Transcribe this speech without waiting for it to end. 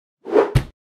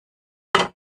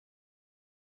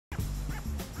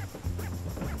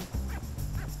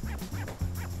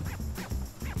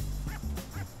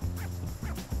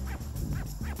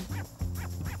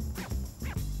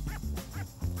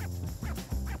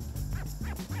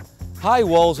High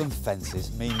walls and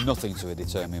fences mean nothing to a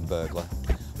determined burglar,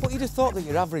 but you'd have thought that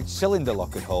your average cylinder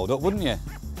lock would hold up, wouldn't you?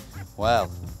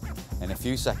 Well, in a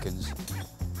few seconds,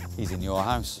 he's in your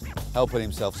house, helping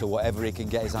himself to whatever he can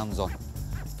get his hands on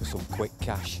for some quick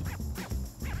cash.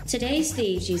 Today's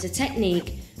thieves use a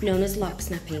technique known as lock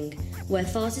snapping, where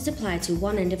force is applied to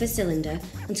one end of a cylinder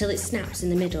until it snaps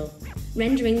in the middle,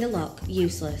 rendering the lock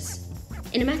useless.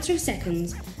 In a matter of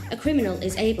seconds, a criminal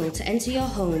is able to enter your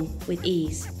home with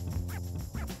ease.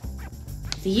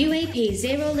 The UAP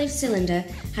Zero Lift cylinder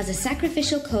has a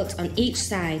sacrificial cut on each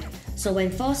side, so when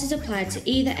force is applied to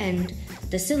either end,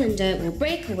 the cylinder will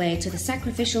break away to the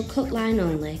sacrificial cut line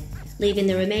only, leaving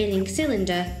the remaining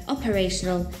cylinder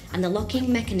operational and the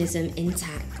locking mechanism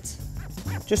intact.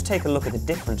 Just take a look at the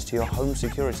difference to your home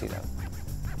security though.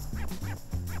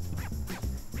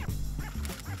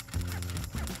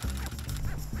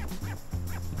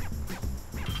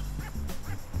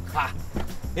 Ha!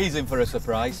 He's in for a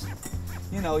surprise.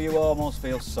 You know, you almost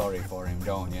feel sorry for him,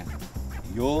 don't you?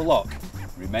 Your lock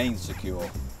remains secure,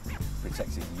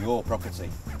 protecting your property.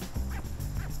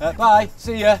 Bye,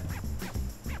 see ya.